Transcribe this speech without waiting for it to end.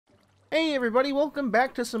Hey everybody, welcome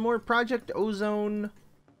back to some more Project Ozone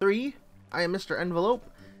 3. I am MrEnvelope,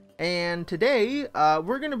 and today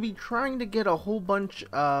we're going to be trying to get a whole bunch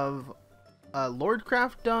of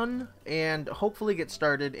Lordcraft done and hopefully get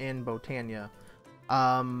started in Botania.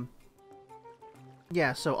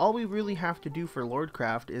 Yeah, so all we really have to do for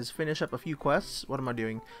Lordcraft is finish up a few quests. What am I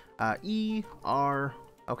doing? E, R,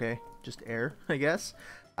 okay, just air, I guess.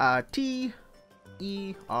 T,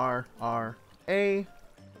 E, R, R, A,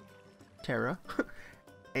 Terra,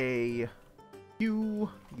 A, U,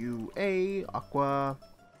 U, A, Aqua,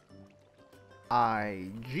 I,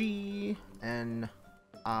 G, N,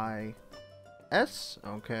 I, S,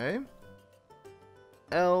 okay,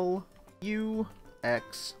 L, U,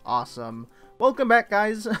 X, awesome. Welcome back,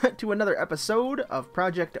 guys, to another episode of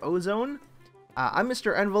Project Ozone. I'm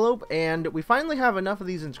MrEnvelope, and we finally have enough of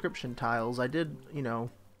these inscription tiles. I did, you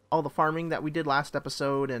know, all the farming that we did last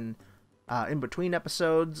episode, and in between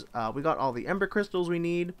episodes, we got all the ember crystals we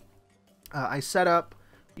need. I set up,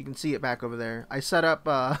 you can see it back over there, I set up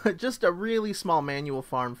just a really small manual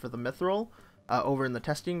farm for the mithril over in the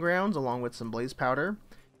testing grounds, along with some blaze powder.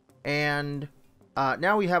 And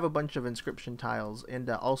now we have a bunch of inscription tiles, and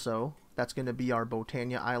also, that's going to be our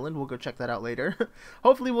Botania island. We'll go check that out later.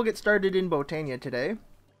 Hopefully we'll get started in Botania today.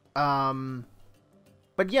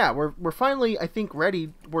 But yeah, we're finally, I think,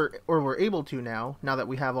 ready, we're able to now that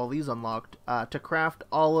we have all these unlocked, to craft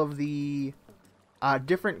all of the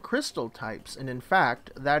different crystal types. And in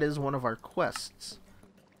fact, that is one of our quests.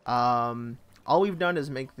 All we've done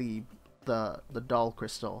is make the dull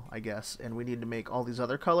crystal, I guess, and we need to make all these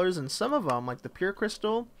other colors. And some of them, like the pure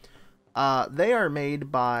crystal, they are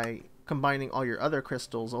made by combining all your other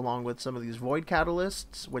crystals along with some of these void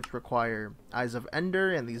catalysts, which require Eyes of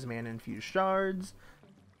Ender and these mana-infused shards.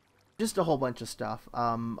 Just a whole bunch of stuff.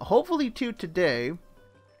 Hopefully, too, today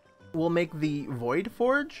we'll make the Void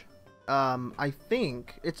Forge. I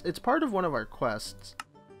think it's part of one of our quests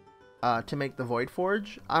to make the Void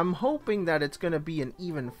Forge. I'm hoping that it's going to be an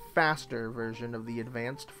even faster version of the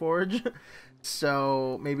Advanced Forge.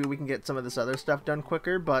 So maybe we can get some of this other stuff done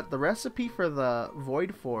quicker. But the recipe for the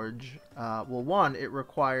Void Forge, well, one, it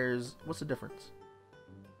requires... What's the difference?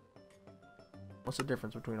 What's the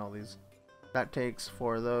difference between all these? That takes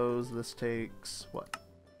 4 of those. This takes what?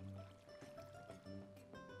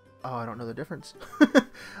 Oh, I don't know the difference.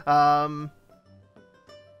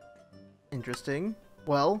 Interesting.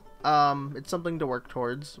 Well, it's something to work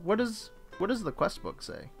towards. What does the quest book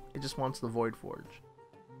say? It just wants the Void Forge.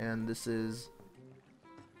 And this is...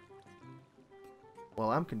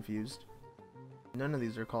 Well, I'm confused. None of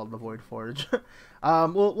these are called the Void Forge.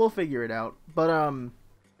 We'll figure it out. But,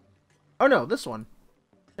 oh no, this one.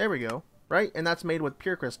 There we go. Right? And that's made with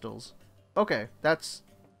pure crystals. Okay, that's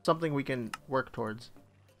something we can work towards.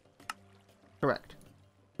 Correct.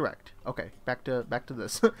 Correct. Okay, back to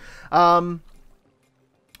this.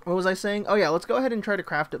 What was I saying? Oh yeah, let's go ahead and try to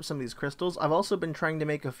craft up some of these crystals. I've also been trying to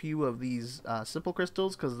make a few of these simple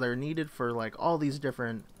crystals because they're needed for like all these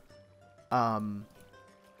different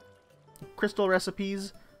crystal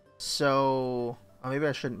recipes. So maybe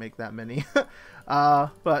I shouldn't make that many.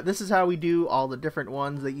 But this is how we do all the different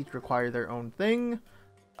ones. They each require their own thing.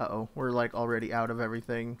 Uh-oh, we're like already out of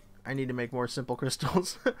everything. I need to make more simple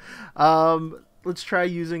crystals. Let's try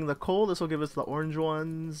using the coal. This will give us the orange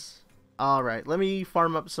ones. Alright, let me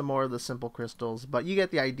farm up some more of the simple crystals. But you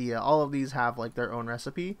get the idea. All of these have like their own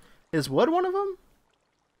recipe. Is wood one of them?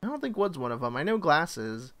 I don't think wood's one of them. I know glass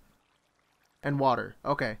is. And water.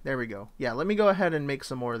 Okay, there we go. Yeah, let me go ahead and make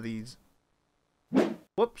some more of these.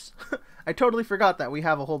 Whoops. I totally forgot that we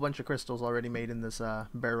have a whole bunch of crystals already made in this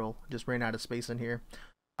barrel. Just ran out of space in here.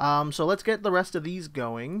 So let's get the rest of these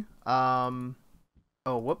going. Oh,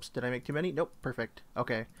 whoops. Did I make too many? Nope. Perfect.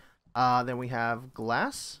 Okay. Then we have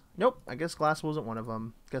glass. Nope. I guess glass wasn't one of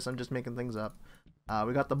them. Guess I'm just making things up.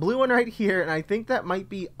 We got the blue one right here, and I think that might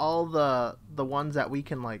be all the ones that we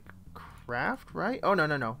can, like, craft, right? Oh,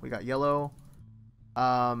 no. We got yellow.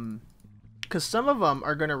 Because some of them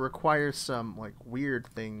are going to require some, like, weird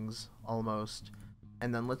things, almost.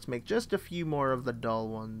 And then let's make just a few more of the dull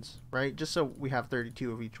ones, right? Just so we have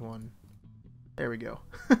 32 of each one. There we go.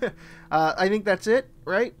 I think that's it,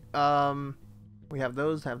 right? We have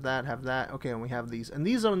those, have that. Okay, and we have these. And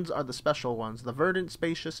these ones are the special ones. The verdant,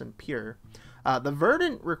 spacious, and pure. The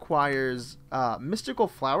verdant requires mystical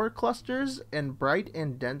flower clusters and bright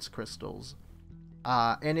and dense crystals.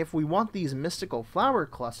 And if we want these mystical flower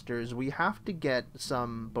clusters, we have to get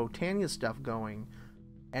some Botania stuff going.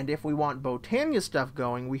 And if we want Botania stuff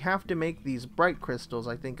going, we have to make these bright crystals,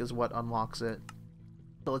 I think is what unlocks it.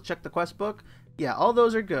 So let's check the quest book. Yeah, all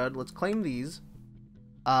those are good. Let's claim these.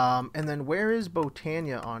 And then where is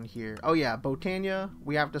Botania on here? Oh yeah, Botania,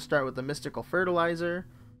 we have to start with the mystical fertilizer.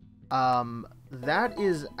 That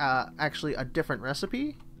is actually a different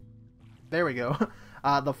recipe. There we go.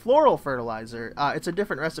 The floral fertilizer, it's a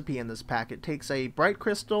different recipe in this pack. It takes a bright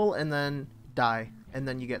crystal and then dye, and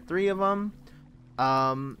then you get 3 of them.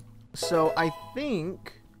 So I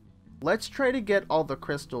think let's try to get all the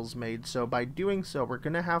crystals made. So by doing so, we're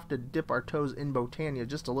gonna have to dip our toes in Botania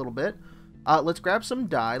just a little bit. Let's grab some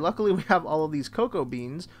dye. Luckily, we have all of these cocoa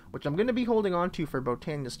beans, which I'm gonna be holding on to for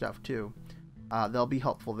Botania stuff too. They'll be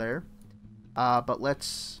helpful there. But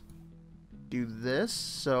let's do this.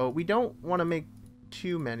 So we don't want to make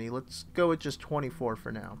too many. Let's go with just 24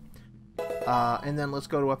 for now. And then let's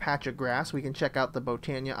go to a patch of grass. We can check out the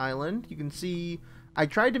Botania Island. You can see I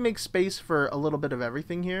tried to make space for a little bit of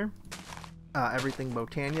everything here. Everything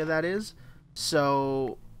Botania, that is.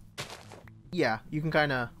 So, yeah, you can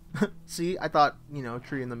kind of see. I thought, you know, a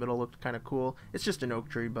tree in the middle looked kind of cool. It's just an oak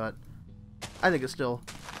tree, but I think it still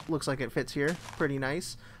looks like it fits here. Pretty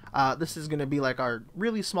nice. This is going to be like our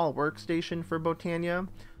really small workstation for Botania.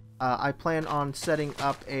 I plan on setting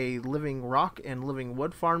up a living rock and living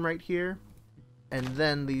wood farm right here. And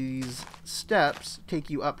then these steps take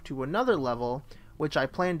you up to another level, which I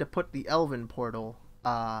plan to put the Elven portal.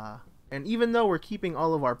 And even though we're keeping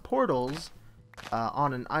all of our portals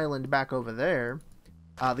on an island back over there,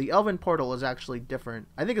 the Elven portal is actually different.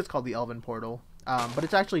 I think it's called the Elven portal, but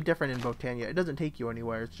it's actually different in Botania. It doesn't take you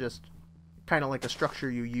anywhere. It's just kind of like a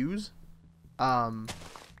structure you use. Yeah,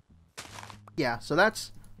 so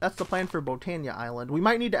that's the plan for Botania Island. We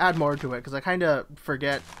might need to add more to it because I kind of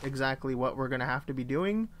forget exactly what we're gonna have to be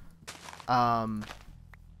doing.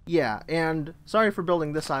 Yeah, and sorry for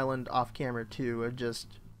building this island off camera too.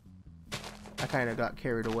 I kind of got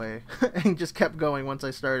carried away and just kept going once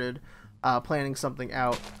I started planning something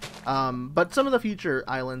out. But some of the future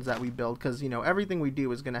islands that we build, because you know everything we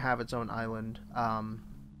do is gonna have its own island.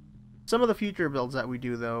 Some of the future builds that we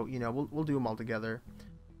do, though, you know, we'll do them all together.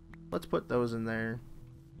 Let's put those in there.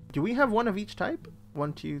 Do we have one of each type?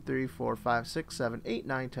 1, 2, 3, 4, 5, 6, 7, 8,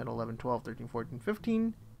 9, 10, 11, 12, 13, 14,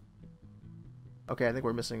 15. Okay, I think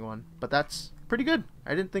we're missing one. But that's pretty good.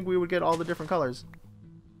 I didn't think we would get all the different colors.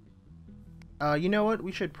 You know what?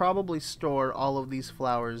 We should probably store all of these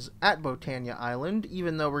flowers at Botania Island,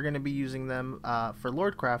 even though we're going to be using them for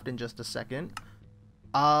Lordcraft in just a second.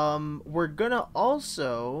 We're going to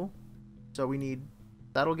also... So we need...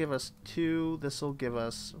 That'll give us 2. This will give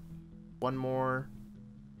us 1 more.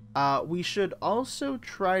 We should also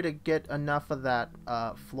try to get enough of that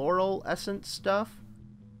floral essence stuff.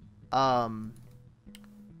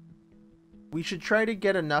 We should try to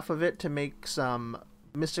get enough of it to make some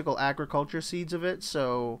mystical agriculture seeds of it.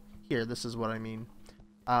 So here, this is what I mean.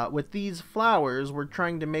 With these flowers, we're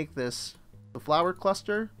trying to make this the flower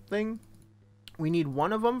cluster thing. We need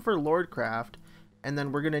 1 of them for Lordcraft, and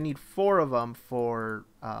then we're gonna need 4 of them for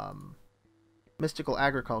mystical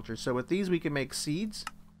agriculture. So with these, we can make seeds.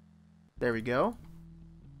 There we go.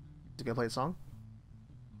 Is it gonna play a song?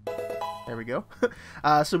 There we go.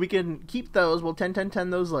 So we can keep those. We'll 10, 10, 10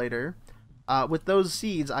 those later. With those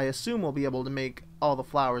seeds, I assume we'll be able to make all the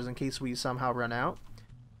flowers in case we somehow run out.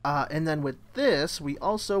 And then with this, we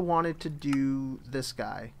also wanted to do this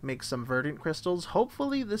guy. Make some verdant crystals.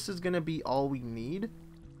 Hopefully this is gonna be all we need.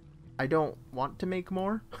 I don't want to make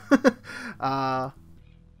more.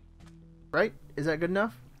 Right? Is that good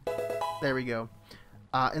enough? There we go.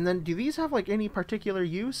 And then, do these have, like, any particular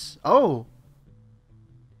use? Oh!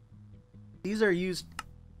 These are used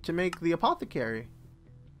to make the apothecary.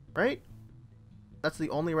 Right? That's the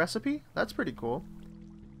only recipe? That's pretty cool.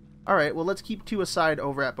 Alright, well, let's keep 2 aside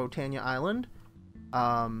over at Botania Island.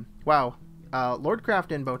 Wow.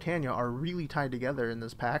 Lordcraft and Botania are really tied together in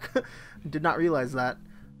this pack. Did not realize that.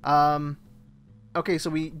 Okay,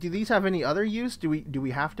 so do these have any other use? Do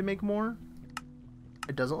we have to make more?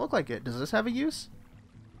 It doesn't look like it. Does this have a use?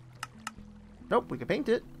 Nope, we can paint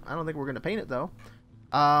it. I don't think we're going to paint it, though.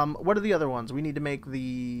 What are the other ones? We need to make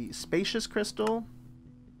the spacious crystal.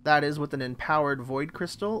 That is with an empowered void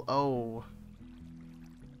crystal. Oh.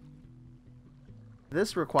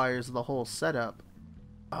 This requires the whole setup.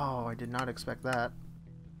 Oh, I did not expect that.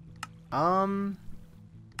 Well,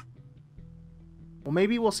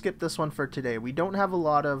 maybe we'll skip this one for today. We don't have a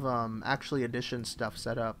lot of actually addition stuff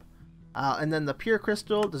set up. And then the pure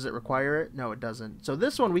crystal, does it require it? No, it doesn't. So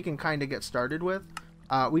this one we can kind of get started with.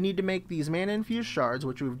 We need to make these mana infused shards,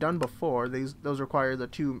 which we've done before. Those require the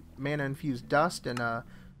 2 mana infused dust, and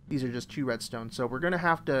these are just 2 redstone. So we're gonna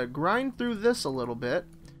have to grind through this a little bit.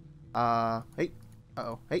 Hey,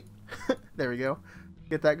 uh-oh, hey, there we go.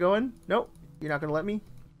 Get that going. Nope, you're not gonna let me.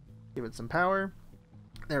 Give it some power.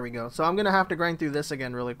 There we go. So I'm going to have to grind through this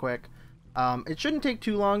again really quick. It shouldn't take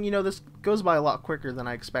too long. You know, this goes by a lot quicker than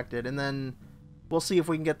I expected. And then we'll see if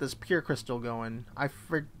we can get this pure crystal going. I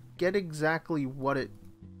forget exactly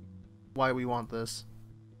why we want this.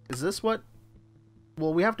 Is this what?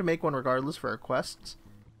 Well, we have to make one regardless for our quests.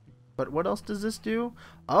 But what else does this do?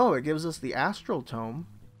 Oh, it gives us the astral tome.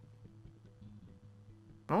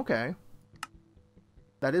 Okay.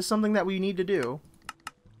 That is something that we need to do.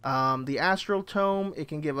 The astral tome, it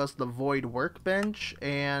can give us the void workbench,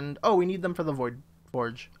 and oh, we need them for the void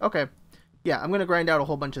forge. Okay, yeah, I'm gonna grind out a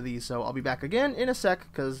whole bunch of these, so I'll be back again in a sec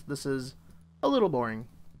because this is a little boring.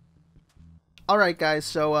 Alright guys,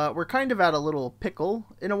 so we're kind of at a little pickle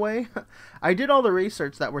in a way. I did all the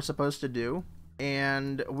research that we're supposed to do,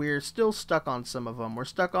 and we're still stuck on some of them. We're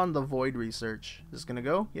stuck on the void research. Is this gonna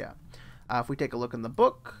go? Yeah. If we take a look in the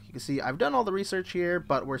book, you can see I've done all the research here,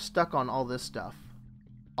 but we're stuck on all this stuff.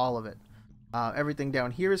 All of it. Everything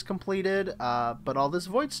down here is completed, but all this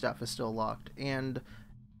void stuff is still locked. And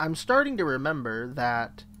I'm starting to remember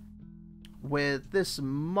that with this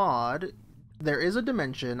mod, there is a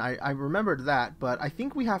dimension. I remembered that, but I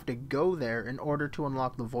think we have to go there in order to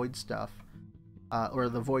unlock the void stuff. Or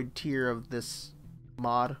the void tier of this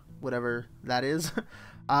mod, whatever that is.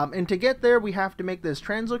 And to get there, we have to make this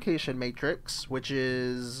translocation matrix, which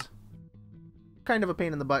is kind of a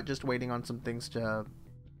pain in the butt, just waiting on some things to,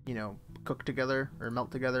 you know, cook together or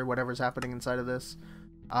melt together, whatever's happening inside of this.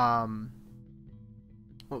 What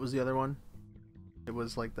was the other one? It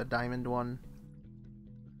was like the diamond one.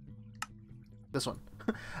 This one.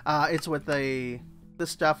 It's with this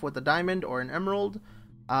stuff with a diamond or an emerald.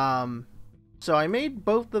 So I made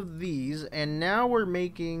both of these, and now we're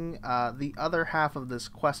making the other half of this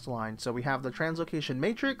quest line. So we have the translocation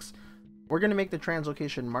matrix. We're going to make the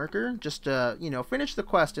translocation marker just to, you know, finish the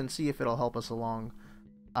quest and see if it'll help us along.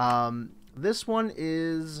 This one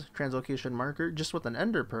is translocation marker just with an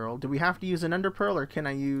ender pearl. Do we have to use an ender pearl, or can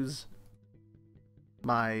I use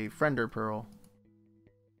my friender pearl?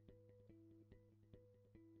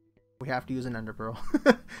 We have to use an ender pearl.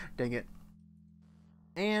 Dang it.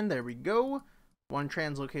 And there we go. One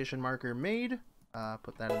translocation marker made.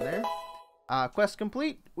 Put that in there. Quest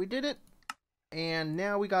complete. We did it. And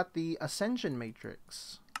now we got the ascension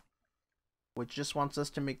matrix, which just wants us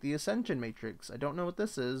to make the ascension matrix. I don't know what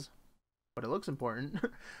this is, but it looks important.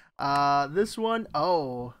 This one,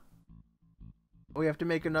 oh, we have to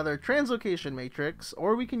make another translocation matrix,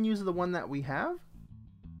 or we can use the one that we have.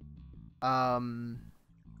 And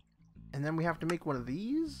then we have to make one of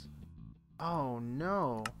these. Oh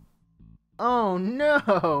no. Oh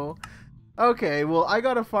no. Okay, well, I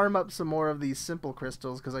gotta farm up some more of these simple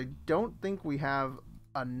crystals because I don't think we have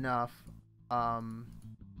enough to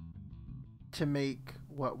make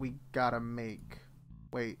what we gotta make.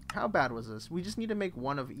 Wait, how bad was this? We just need to make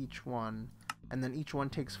one of each one, and then each one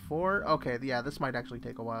takes 4? Okay, yeah, this might actually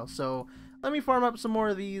take a while. So let me farm up some more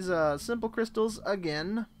of these simple crystals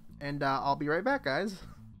again, and I'll be right back, guys.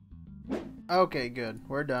 Okay, good.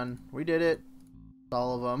 We're done. We did it.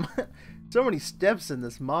 All of them. So many steps in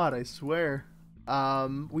this mod, I swear.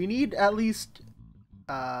 We need at least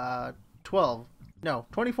 12. No,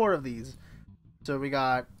 24 of these. So we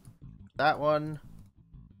got that one,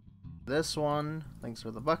 this one, thanks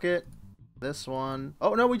for the bucket, this one.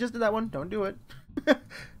 Oh no, we just did that one. Don't do it.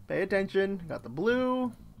 Pay attention. Got the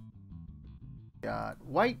blue. Got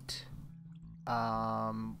white.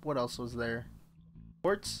 What else was there?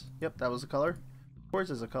 Quartz. Yep, that was a color. Quartz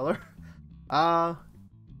is a color.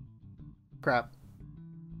 Crap.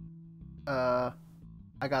 I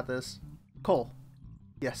got this. Coal.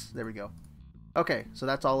 Yes, there we go. Okay, so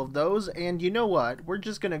that's all of those, and you know what? We're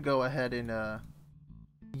just gonna go ahead and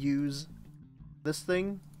use this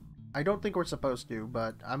thing. I don't think we're supposed to,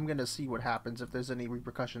 but I'm gonna see what happens if there's any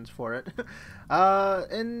repercussions for it.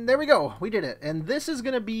 And there we go. We did it. And this is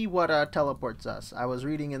gonna be what teleports us. I was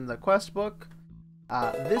reading in the quest book.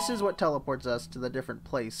 This is what teleports us to the different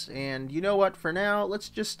place. And you know what? For now, let's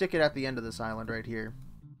just stick it at the end of this island right here.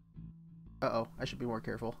 Uh-oh, I should be more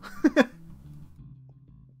careful.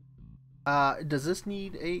 Does this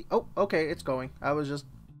need a... Oh, okay, it's going. I was just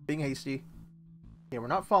being hasty. Okay, we're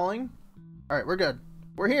not falling. Alright, we're good.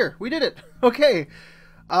 We're here. We did it. Okay.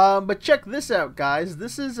 But check this out, guys.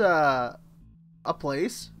 This is a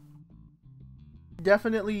place.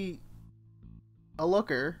 Definitely a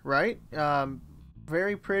looker, right?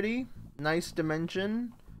 Very pretty. Nice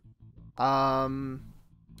dimension.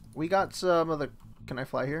 We got some of the... Can I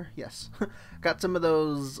fly here? Yes. Got some of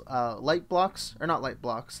those light blocks, or not light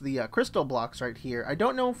blocks, the crystal blocks right here. I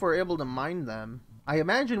don't know if we're able to mine them. I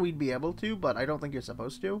imagine we'd be able to, but I don't think you're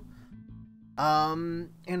supposed to.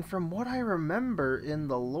 And from what I remember in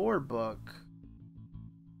the lore book,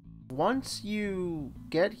 once you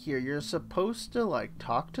get here, you're supposed to, like,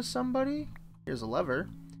 talk to somebody. Here's a lever.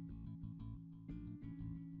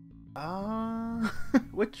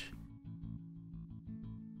 Which...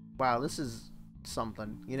 Wow, this is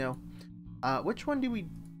something, you know? Which one do we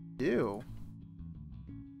do?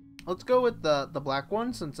 Let's go with the black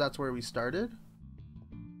one, since that's where we started.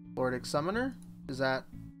 Lordic Summoner. Is that...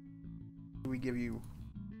 Do we give you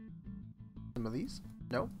some of these?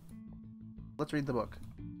 No? Let's read the book.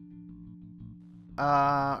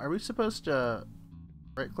 Are we supposed to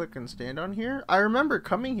right-click and stand on here? I remember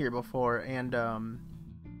coming here before, and,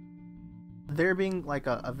 there being, like,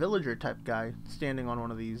 a villager-type guy standing on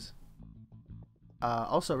one of these.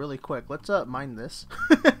 Also, really quick, let's, mine this.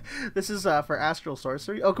 This is, for Astral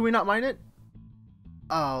Sorcery. Oh, can we not mine it?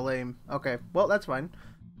 Oh, lame. Okay, well, that's fine.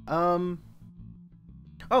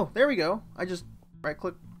 Oh, there we go. I just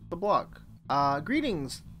right-clicked the block.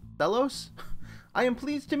 Greetings, Thelos. I am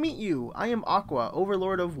pleased to meet you. I am Aqua,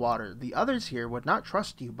 Overlord of Water. The others here would not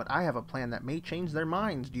trust you, but I have a plan that may change their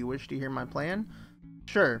minds. Do you wish to hear my plan?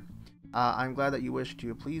 Sure. I'm glad that you wish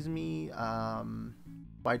to please me.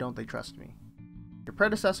 Why don't they trust me? Your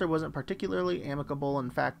predecessor wasn't particularly amicable. In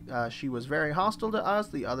fact, she was very hostile to us.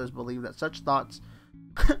 The others believe that such thoughts...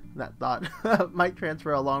 that thought might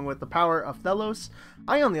transfer along with the power of Thelos.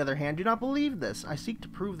 I, on the other hand, do not believe this. I seek to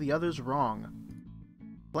prove the others wrong.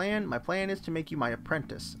 My plan is to make you my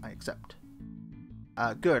apprentice. I accept.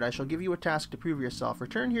 Good. I shall give you a task to prove yourself.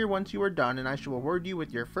 Return here once you are done, and I shall reward you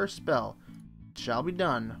with your first spell. It shall be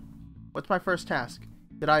done. What's my first task?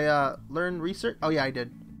 Did I, learn research? Oh, yeah, I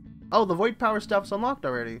did. Oh, the void power stuff's unlocked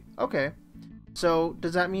already. Okay. So,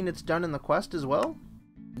 does that mean it's done in the quest as well?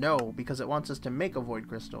 No, because it wants us to make a void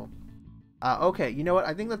crystal. Okay, you know what?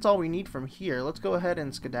 I think that's all we need from here. Let's go ahead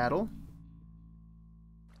and skedaddle.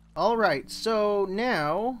 Alright, so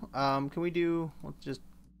now, can we do... Let's just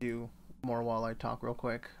do more while I talk real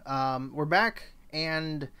quick. We're back,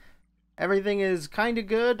 and everything is kind of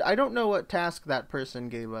good. I don't know what task that person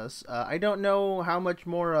gave us. I don't know how much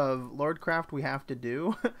more of Lordcraft we have to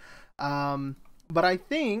do. But I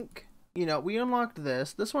think, you know, we unlocked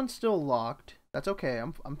this. This one's still locked. That's okay.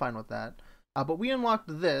 I'm fine with that. But we unlocked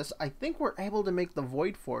this. I think we're able to make the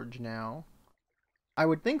Void Forge now. I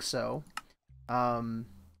would think so.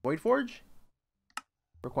 Void Forge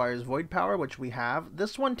requires void power, which we have.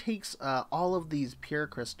 This one takes all of these pure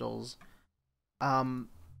crystals. I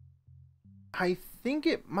think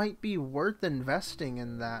it might be worth investing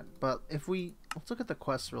in that, but if we... Let's look at the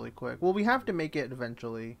quests really quick. Well, we have to make it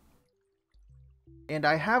eventually. And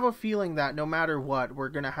I have a feeling that no matter what, we're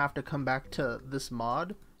going to have to come back to this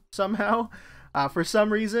mod somehow for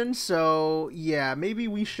some reason. So, yeah, maybe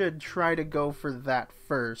we should try to go for that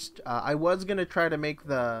first. I was going to try to make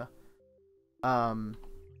the Astral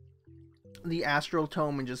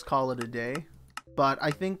Tome and just call it a day. But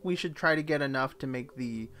I think we should try to get enough to make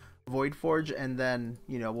the Void Forge, and then,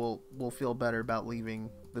 you know, we'll feel better about leaving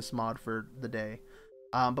this mod for the day.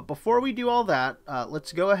 But before we do all that,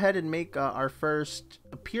 let's go ahead and make our first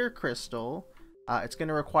pure crystal. It's going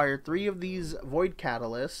to require 3 of these void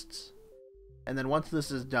catalysts, and then once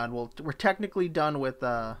this is done, we're technically done with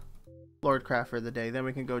Lordcraft for the day. Then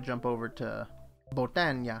we can go jump over to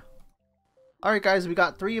Botania. Alright guys, we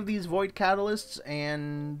got 3 of these void catalysts,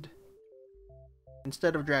 and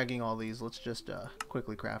instead of dragging all these, let's just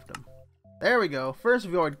quickly craft them. There we go. First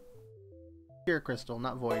void pure crystal,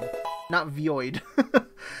 not void. Not void.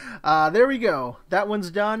 There we go. That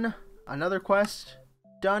one's done. Another quest.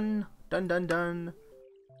 Done. Done.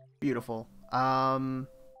 Beautiful.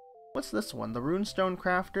 What's this one? The Runestone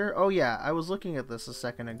Crafter? Oh yeah, I was looking at this a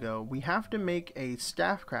second ago. We have to make a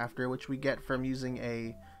Staff Crafter, which we get from using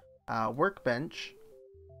a workbench,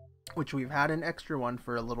 which we've had an extra one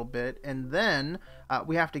for a little bit, and then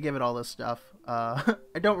we have to give it all this stuff. I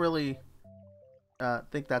don't really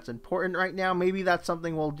think that's important right now. Maybe that's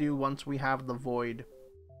something we'll do once we have the Void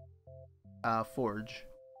Forge.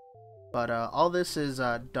 But all this is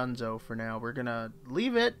donezo for now. We're gonna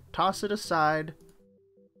leave it, toss it aside,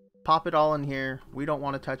 pop it all in here. We don't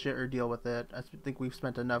want to touch it or deal with it. I think we've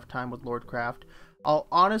spent enough time with Lordcraft. I'll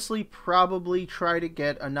honestly probably try to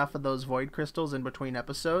get enough of those void crystals in between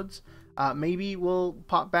episodes. Maybe we'll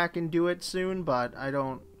pop back and do it soon, but I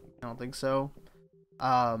don't think so.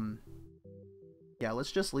 Yeah,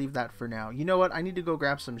 let's just leave that for now. You know what? I need to go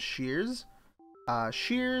grab some shears.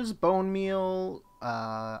 Shears, bone meal,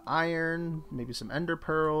 iron, maybe some ender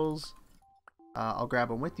pearls. I'll grab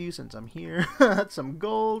them with you since I'm here. Some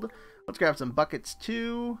gold. Let's grab some buckets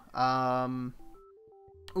too.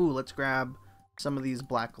 Ooh, let's grab some of these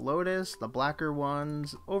black lotus, the blacker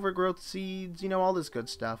ones, overgrowth seeds, you know, all this good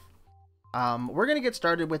stuff. We're gonna get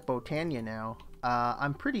started with Botania now.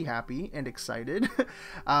 I'm pretty happy and excited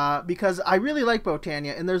because I really like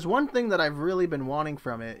Botania, and there's one thing that I've really been wanting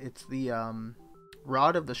from it. It's the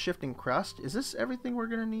Rod of the Shifting Crust. Is this everything we're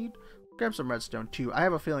gonna need? Grab some redstone too. I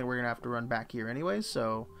have a feeling we're gonna have to run back here anyway,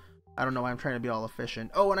 so I don't know why I'm trying to be all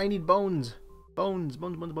efficient. Oh, and I need bones. Bones.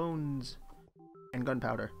 And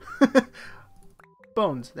gunpowder.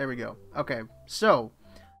 Bones. There we go. Okay, so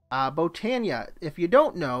Botania, if you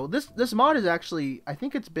don't know, this mod is actually, I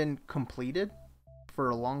think it's been completed for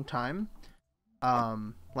a long time.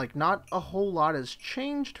 Like, not a whole lot has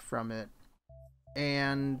changed from it,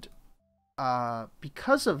 and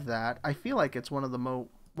because of that, I feel like it's one of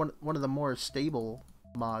the more stable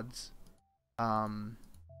mods. And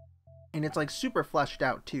it's like super fleshed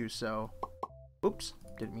out too, so oops,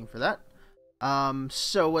 didn't mean for that.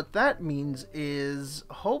 So what that means is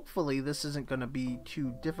hopefully this isn't going to be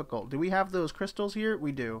too difficult. Do we have those crystals here?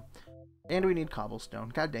 We do. And we need cobblestone.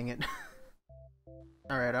 God dang it.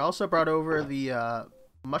 Alright, I also brought over the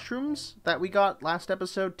mushrooms that we got last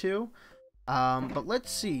episode too. But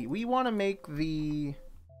let's see. We want to make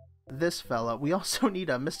this fella. We also need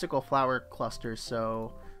a mystical flower cluster,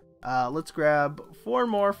 so let's grab 4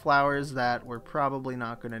 more flowers that we're probably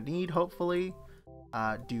not going to need, hopefully.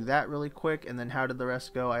 Do that really quick, and then how did the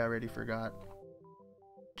rest go? I already forgot.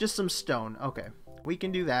 Just some stone. Okay, we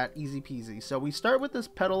can do that. Easy peasy. So we start with this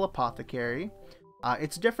petal apothecary.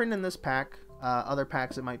 It's different in this pack. Other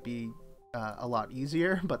packs it might be a lot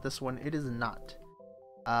easier, but this one it is not.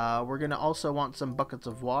 We're gonna also want some buckets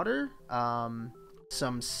of water,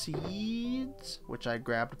 some seeds, which I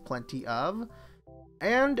grabbed plenty of,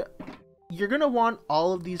 and you're gonna want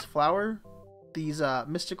all of these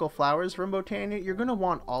mystical flowers from Botania. You're gonna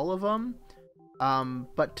want all of them,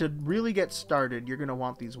 but to really get started, you're gonna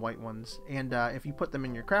want these white ones. And if you put them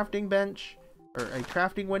in your crafting bench or a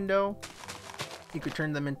crafting window, you could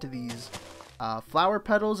turn them into these flower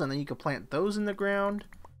petals, and then you could plant those in the ground,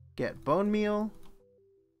 get bone meal,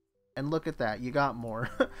 and look at that, you got more.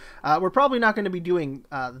 We're probably not going to be doing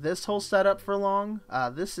this whole setup for long.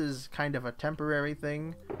 This is kind of a temporary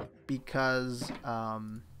thing because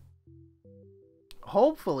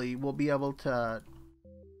hopefully we'll be able to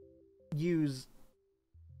use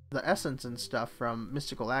the essence and stuff from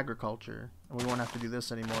mystical agriculture, and we won't have to do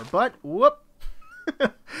this anymore. But whoop.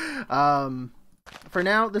 For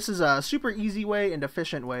now, this is a super easy way and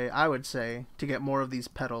efficient way, I would say, to get more of these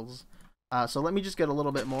petals. So let me just get a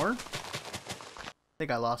little bit more. I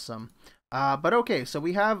think I lost some. But okay, so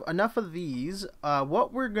we have enough of these.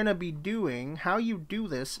 What we're going to be doing, how you do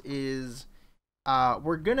this is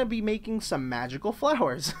we're going to be making some magical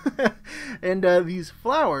flowers. And these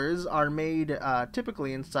flowers are made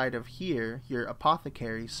typically inside of here, your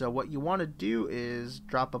apothecary. So what you want to do is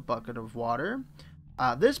drop a bucket of water.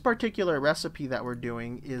 This particular recipe that we're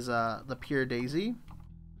doing is the Pure Daisy.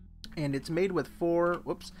 And it's made with 4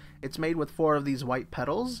 of these white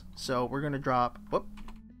petals. So we're gonna drop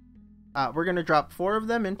 4 of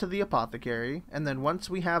them into the apothecary, and then once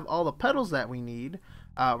we have all the petals that we need,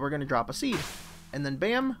 we're gonna drop a seed, and then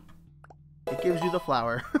bam, it gives you the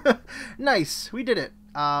flower. Nice, we did it.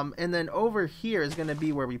 And then over here is gonna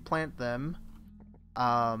be where we plant them.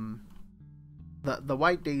 The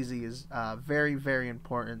white daisy is very, very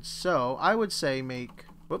important. So I would say make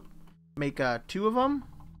 2 of them.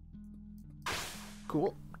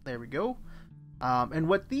 Cool, there we go. And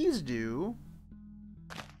what these do,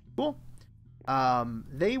 cool,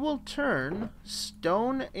 they will turn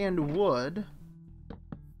stone and wood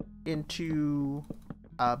into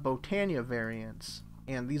Botania variants,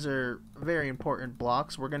 and these are very important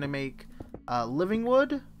blocks. We're gonna make living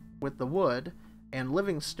wood with the wood and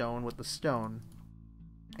living stone with the stone,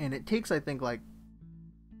 and it takes, I think, like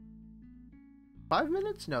 5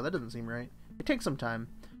 minutes. No, that doesn't seem right. It takes some time,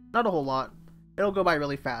 not a whole lot. It'll go by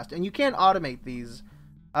really fast, and you can automate these.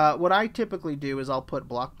 What I typically do is I'll put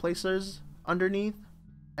block placers underneath,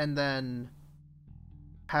 and then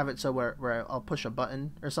have it so where I'll push a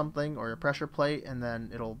button or something, or a pressure plate, and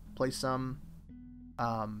then it'll place some,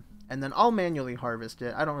 and then I'll manually harvest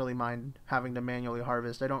it. I don't really mind having to manually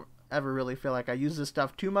harvest. I don't ever really feel like I use this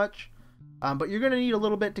stuff too much, but you're gonna need a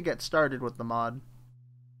little bit to get started with the mod.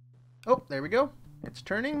 Oh, there we go. It's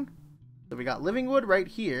turning. So we got living wood right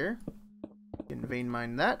here. You can vein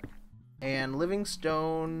mine that, and living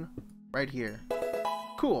stone right here.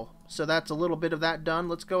 Cool. So that's a little bit of that done.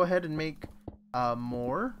 Let's go ahead and make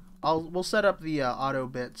more. We'll set up the auto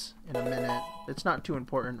bits in a minute. It's not too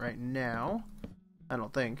important right now, I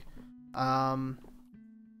don't think.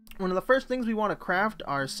 one of the first things we want to craft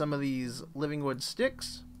are some of these living wood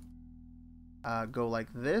sticks. Go like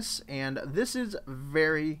this, and this is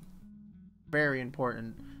very, very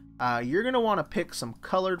important. You're going to want to pick some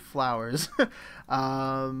colored flowers.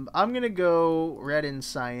 I'm going to go red and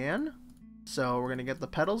cyan. So we're going to get the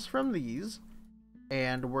petals from these,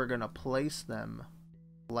 and we're going to place them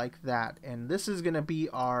like that. And this is going to be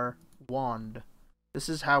our wand. This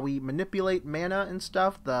is how we manipulate mana and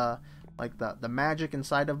stuff, the magic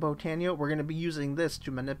inside of Botania. We're going to be using this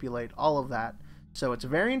to manipulate all of that. So it's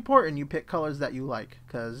very important you pick colors that you like,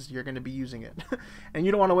 because you're going to be using it. And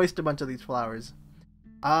you don't want to waste a bunch of these flowers.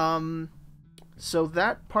 So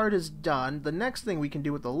that part is done. The next thing we can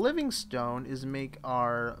do with the living stone is make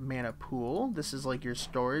our mana pool. This is like your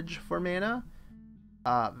storage for mana.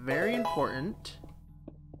 Very important.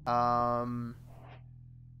 I'm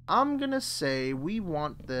going to say we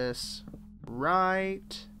want this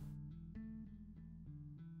right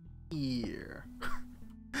here.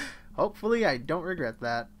 Hopefully I don't regret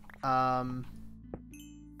that. I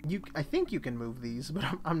think you can move these, but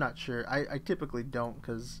I'm not sure. I typically don't,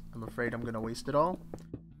 because I'm afraid I'm going to waste it all.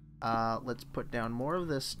 Let's put down more of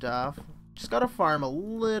this stuff. Just got to farm a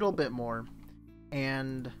little bit more.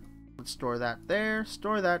 And let's store that there,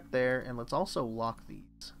 and let's also lock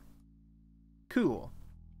these. Cool.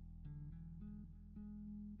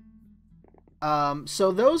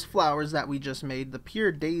 So those flowers that we just made, the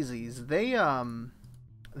pure daisies, they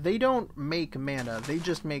don't make mana. They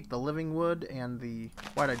just make the living wood and the...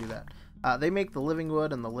 Why'd I do that? They make the living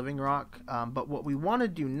wood and the living rock. But what we want to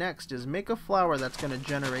do next is make a flower that's going to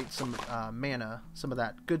generate some mana. Some of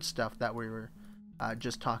that good stuff that we were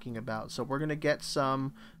just talking about. So we're going to get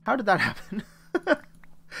some... How did that happen?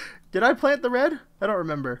 Did I plant the red? I don't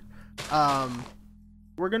remember.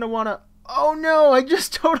 We're going to want to... Oh no! I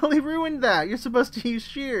just totally ruined that! You're supposed to use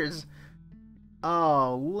shears.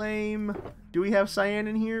 Oh, lame. Do we have cyan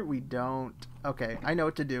in here? We don't. Okay, I know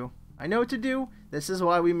what to do. I know what to do. This is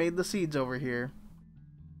why we made the seeds over here.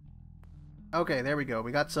 Okay, there we go.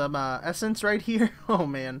 We got some essence right here. Oh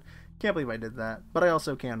man, can't believe I did that. But I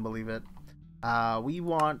also can believe it. We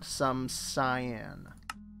want some cyan.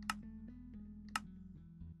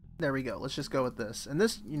 There we go. Let's just go with this. And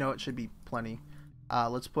this, you know, it should be plenty.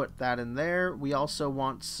 Let's put that in there. We also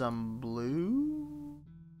want some blue.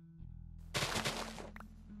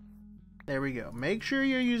 There we go. Make sure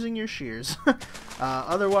you're using your shears.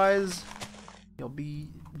 Otherwise, you'll be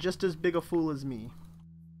just as big a fool as me.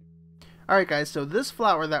 Alright guys, so this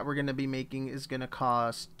flower that we're going to be making is going to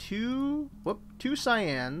cost two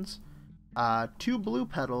cyans, 2 blue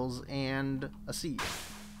petals, and a seed.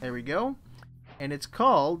 There we go. And it's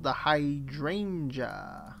called the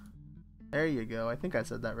hydrangea. There you go. I think I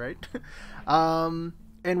said that right.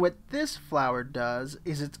 And what this flower does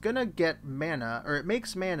is it's gonna get mana, or it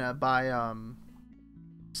makes mana by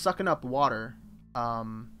sucking up water.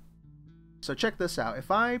 So check this out. If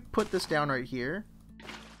I put this down right here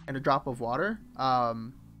and a drop of water,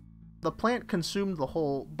 the plant consumed the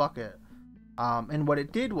whole bucket. And what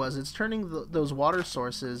it did was it's turning those water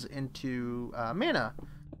sources into mana.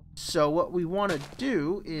 So what we want to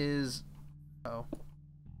do is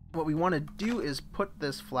put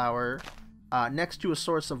this flower next to a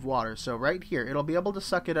source of water. So right here, it'll be able to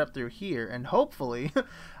suck it up through here, and hopefully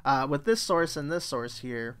with this source and this source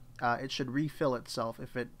here, it should refill itself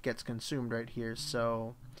if it gets consumed right here.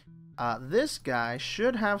 So this guy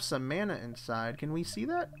should have some mana inside. Can we see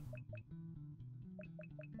that?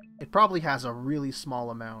 It probably has a really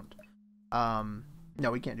small amount.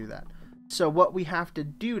 No, we can't do that. So what we have to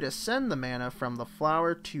do to send the mana from the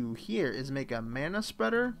flower to here is make a mana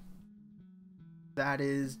spreader. That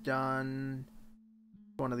is done.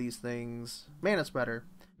 One of these things. Mana spreader.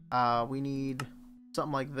 We need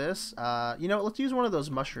something like this. You know, let's use one of those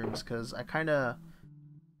mushrooms, because I kind of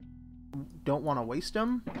don't want to waste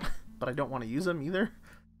them, but I don't want to use them either.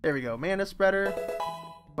 There we go. Mana spreader.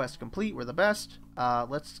 Quest complete. We're the best.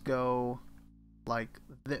 Let's go like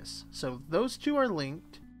this. So those two are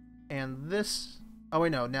linked. And this... Oh,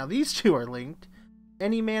 wait, no. Now these two are linked.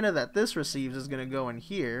 Any mana that this receives is going to go in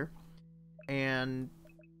here. And...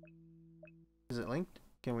 Is it linked?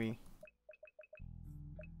 Can we...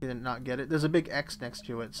 Did it not get it? There's a big X next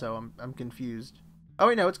to it, so I'm confused. Oh,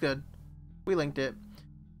 wait, no. It's good. We linked it.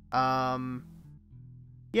 Yeah.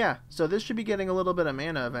 So this should be getting a little bit of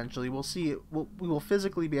mana eventually. We'll see it. We will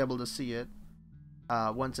physically be able to see it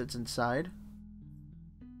once it's inside.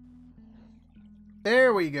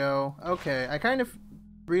 There we go. Okay, I kind of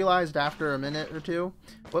realized after a minute or two,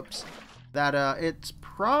 whoops, that it's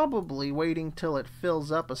probably waiting till it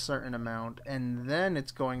fills up a certain amount, and then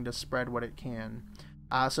it's going to spread what it can.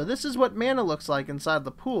 So this is what mana looks like inside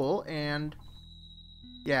the pool, and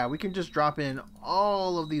yeah, we can just drop in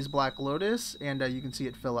all of these Black Lotus, and you can see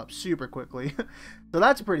it fill up super quickly. So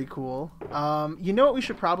that's pretty cool. You know what we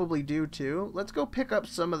should probably do too? Let's go pick up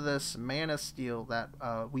some of this mana steel that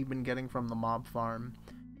we've been getting from the mob farm.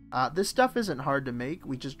 This stuff isn't hard to make.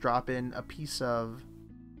 We just drop in a piece of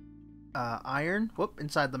iron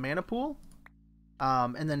inside the mana pool,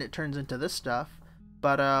 and then it turns into this stuff.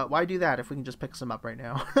 But why do that if we can just pick some up right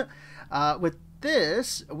now? With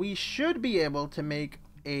this, we should be able to make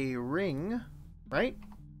a ring, right?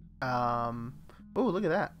 Oh, look at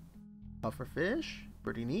that. Pufferfish,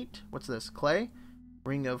 pretty neat. What's this? Clay?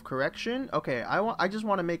 Ring of correction. Okay, I just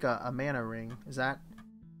want to make a mana ring. Is that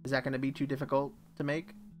going to be too difficult to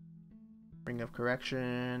make? Ring of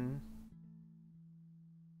correction.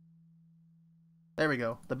 There we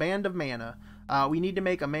go. The band of mana. We need to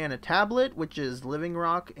make a mana tablet, which is living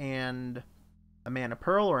rock, and a mana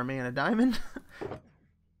pearl or a mana diamond.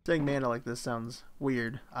 Saying mana like this sounds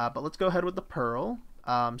weird. But let's go ahead with the pearl.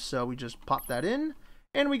 So we just pop that in,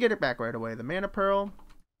 and we get it back right away. The mana pearl.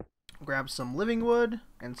 Grab some living wood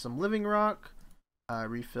and some living rock.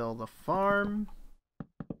 Refill the farm.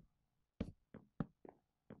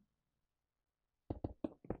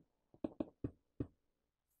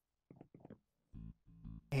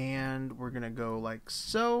 And we're gonna go like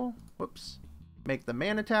so. Whoops. Make the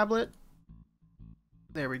mana tablet.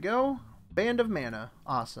 There we go. Band of mana.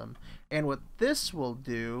 Awesome. And what this will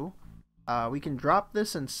do, we can drop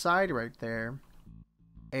this inside right there.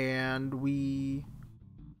 And we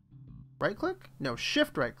right click? No,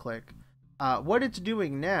 shift right click. What it's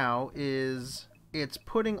doing now is it's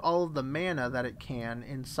putting all of the mana that it can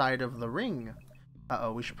inside of the ring.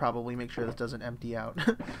 Uh-oh, we should probably make sure this doesn't empty out.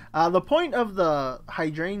 The point of the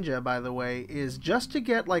hydrangea, by the way, is just to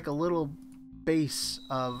get like a little base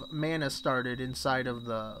of mana started inside of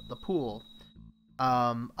the pool.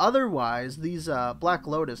 Otherwise, these Black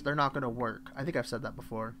Lotus, they're not going to work. I think I've said that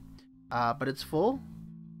before. But it's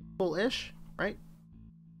full-ish, right?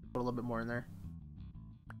 Put a little bit more in there.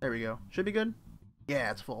 There we go. Should be good. Yeah,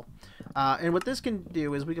 it's full. And what this can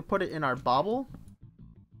do is we can put it in our bauble.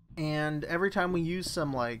 And every time we use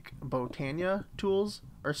some like Botania tools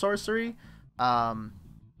or sorcery,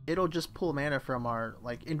 it'll just pull mana from our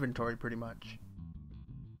like inventory pretty much.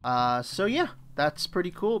 So yeah, that's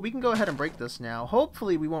pretty cool. We can go ahead and break this now.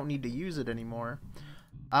 Hopefully we won't need to use it anymore.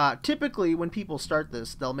 Typically when people start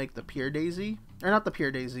this, they'll make the Pure Daisy, or not the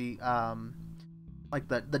Pure Daisy, like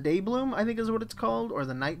the Day Bloom, I think is what it's called, or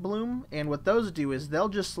the Night Bloom. And what those do is they'll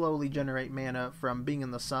just slowly generate mana from being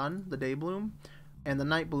in the sun, the Day Bloom. And the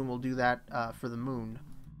Night Bloom will do that for the moon.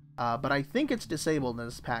 But I think it's disabled in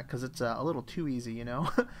this pack because it's a little too easy, you know?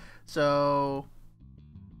 So,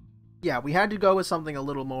 yeah, we had to go with something a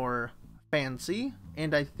little more fancy.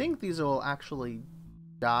 And I think these will actually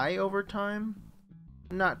die over time.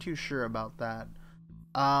 I'm not too sure about that.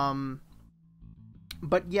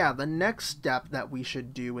 But yeah, the next step that we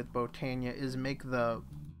should do with Botania is make the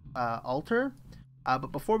altar.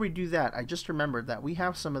 But before we do that, I just remembered that we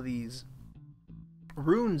have some of these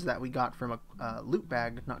runes that we got from a loot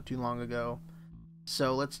bag not too long ago.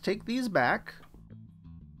 So let's take these back.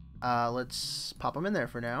 Let's pop them in there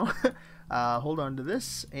for now. Hold on to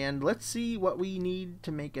this, and let's see what we need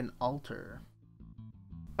to make an altar.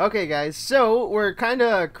 Okay guys, so we're kind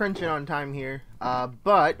of crunching on time here,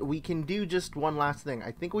 but we can do just one last thing.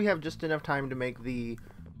 I think we have just enough time to make the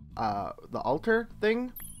altar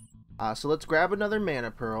thing. So let's grab another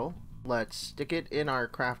mana pearl. Let's stick it in our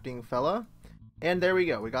crafting fella. And there we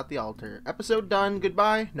go, we got the altar. Episode done,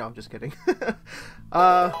 goodbye. No, I'm just kidding.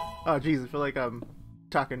 Oh jeez, I feel like I'm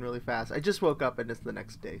talking really fast. I just woke up and it's the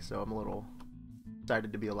next day, so I'm a little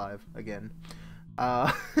excited to be alive again.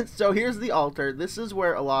 So here's the altar. This is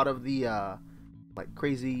where a lot of the like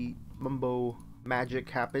crazy mumbo magic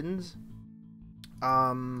happens.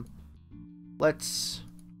 Let's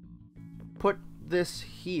put this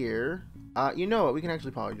here. You know what, we can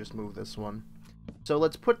actually probably just move this one. So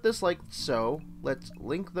let's put this like so. Let's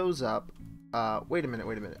link those up. Wait a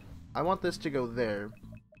minute. I want this to go there.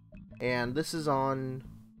 And this is on...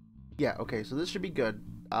 Yeah, okay, so this should be good.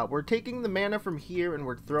 We're taking the mana from here and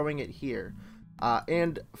we're throwing it here.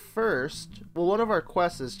 And first, well, one of our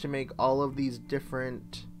quests is to make all of these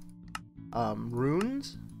different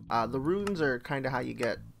runes. The runes are kind of how you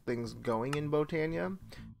get things going in Botania.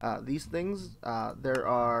 These things, there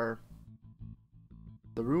are...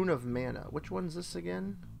 The Rune of Mana. Which one's this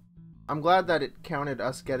again? I'm glad that it counted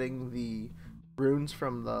us getting the runes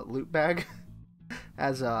from the loot bag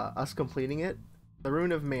as us completing it. The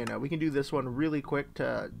Rune of Mana. We can do this one really quick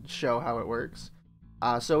to show how it works.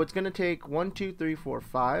 So it's going to take 1, 2, 3, 4,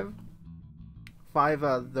 5. 5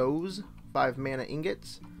 of those 5 mana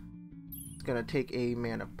ingots. It's going to take a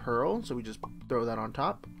mana pearl, so we just throw that on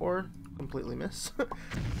top, or completely miss.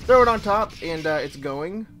 Throw it on top, and it's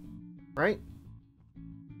going, right?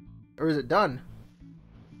 Or is it done?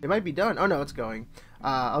 It might be done. Oh no, it's going.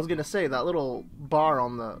 I was going to say, that little bar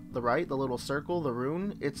on the right, the little circle, the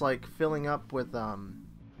rune, it's like filling up with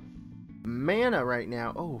mana right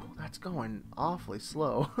now. Oh, that's going awfully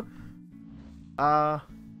slow. I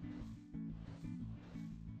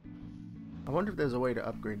wonder if there's a way to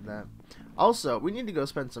upgrade that. Also, we need to go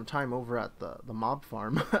spend some time over at the mob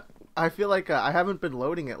farm. I feel like I haven't been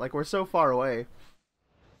loading it. Like, we're so far away.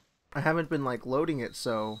 I haven't been, like, loading it,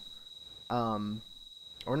 so...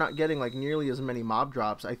 we're not getting, like, nearly as many mob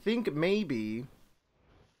drops. I think maybe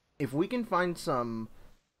if we can find some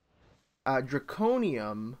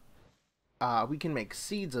draconium, we can make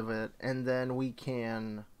seeds of it, and then we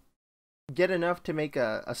can get enough to make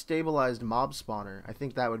a stabilized mob spawner. I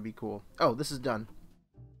think that would be cool. Oh, this is done.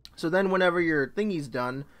 So then whenever your thingy's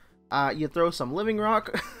done, you throw some living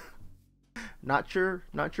rock. not your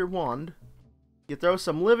wand. You throw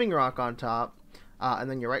some living rock on top, and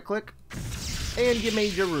then you right click, and you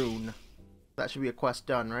made your rune. That should be a quest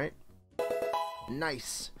done, right?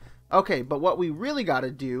 Nice. Okay, but what we really got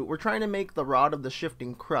to do, we're trying to make the Rod of the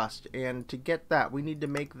Shifting Crust, and to get that, we need to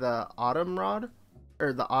make the Autumn Rod,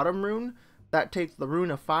 or the Autumn Rune. That takes the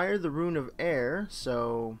Rune of Fire, the Rune of Air,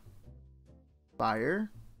 so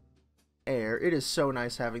Fire, Air. It is so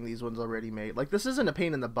nice having these ones already made. Like, this isn't a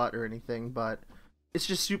pain in the butt or anything, but it's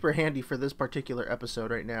just super handy for this particular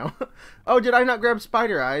episode right now. Oh, did I not grab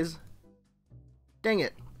spider eyes? Dang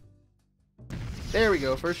it. There we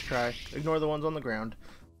go, first try. Ignore the ones on the ground.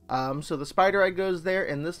 So the spider eye goes there,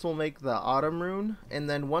 and this will make the Autumn Rune. And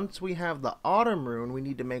then once we have the Autumn Rune, we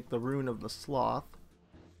need to make the Rune of the Sloth.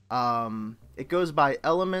 It goes by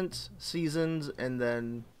elements, seasons, and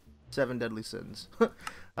then 7 deadly sins.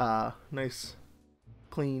 Nice,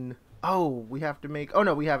 clean. Oh, we have to make, oh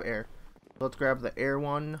no, we have air. Let's grab the air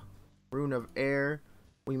one, Rune of Air.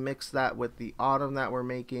 We mix that with the autumn that we're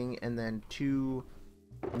making, and then 2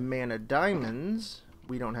 mana diamonds.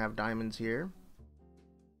 We don't have diamonds here.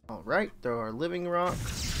 Alright, throw our living rock.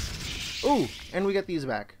 Ooh, and we get these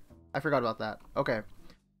back. I forgot about that. Okay.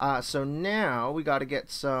 So now we got to get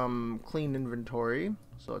some clean inventory.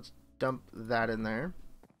 So let's dump that in there.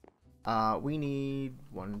 We need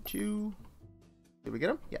 1, 2. Did we get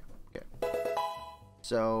them? Yeah. Okay.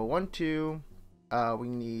 So 1, 2. We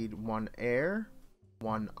need 1 air,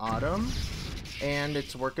 1 autumn, and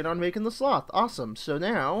it's working on making the sloth. Awesome. So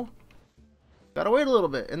now gotta wait a little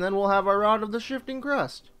bit, and then we'll have our Rod of the Shifting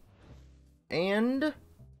Crust. And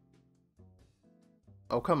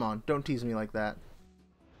oh, come on, don't tease me like that.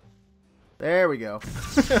 There we go.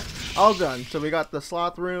 All done. So we got the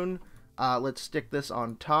sloth rune. Let's stick this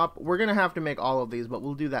on top. We're gonna have to make all of these, but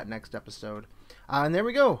we'll do that next episode. And there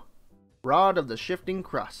we go. Rod of the Shifting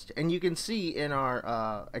Crust. And you can see in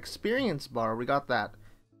our experience bar, we got that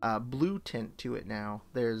blue tint to it now.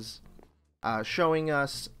 There's showing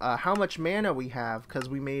us how much mana we have, because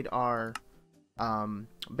we made our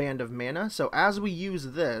band of mana. So as we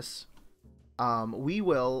use this, we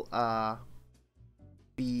will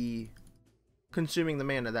be consuming the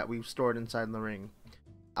mana that we've stored inside the ring.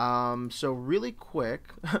 So really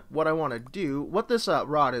quick, what I want to do, what this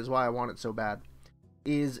rod is, why I want it so bad,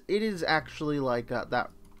 is it is actually like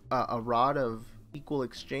a rod of equal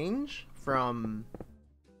exchange from,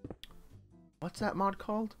 what's that mod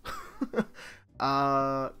called?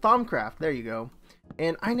 Thaumcraft, there you go.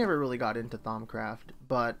 And I never really got into Thaumcraft,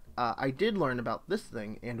 but I did learn about this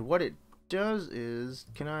thing, and what it does is,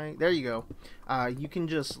 there you go. You can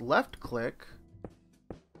just left click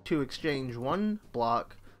to exchange 1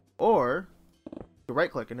 block, or to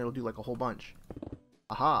right click and it'll do like a whole bunch.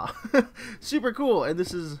 Aha. Super cool, and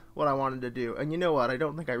this is what I wanted to do. And you know what, I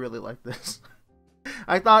don't think I really like this.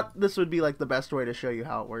 I thought this would be like the best way to show you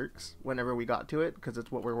how it works whenever we got to it, because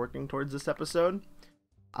it's what we're working towards this episode.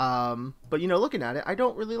 But you know, looking at it, I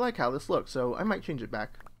don't really like how this looks, so I might change it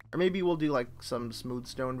back. Or maybe we'll do like some smooth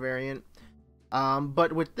stone variant.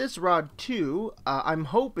 But with this rod too, I'm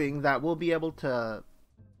hoping that we'll be able to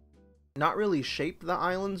not really shape the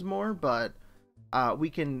islands more, but we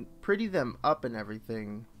can pretty them up and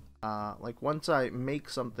everything. Like once I make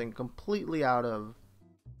something completely out of,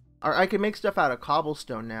 or I can make stuff out of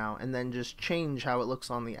cobblestone now, and then just change how it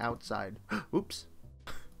looks on the outside. Oops.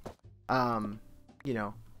 You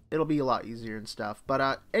know, it'll be a lot easier and stuff.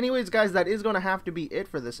 But anyways, guys, that is going to have to be it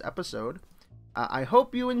for this episode. I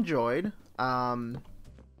hope you enjoyed.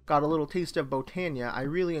 Got got a little taste of Botania. I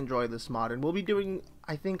really enjoy this mod, and we'll be doing,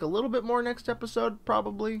 I think, a little bit more next episode,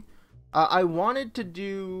 probably. I wanted to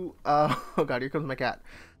do, oh god, here comes my cat.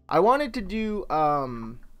 I wanted to do,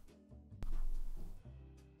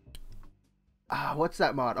 what's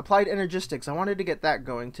that mod? Applied Energistics. I wanted to get that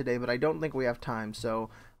going today, but I don't think we have time, so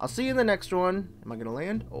I'll see you in the next one. Am I gonna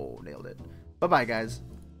land? Oh, nailed it. Bye-bye, guys.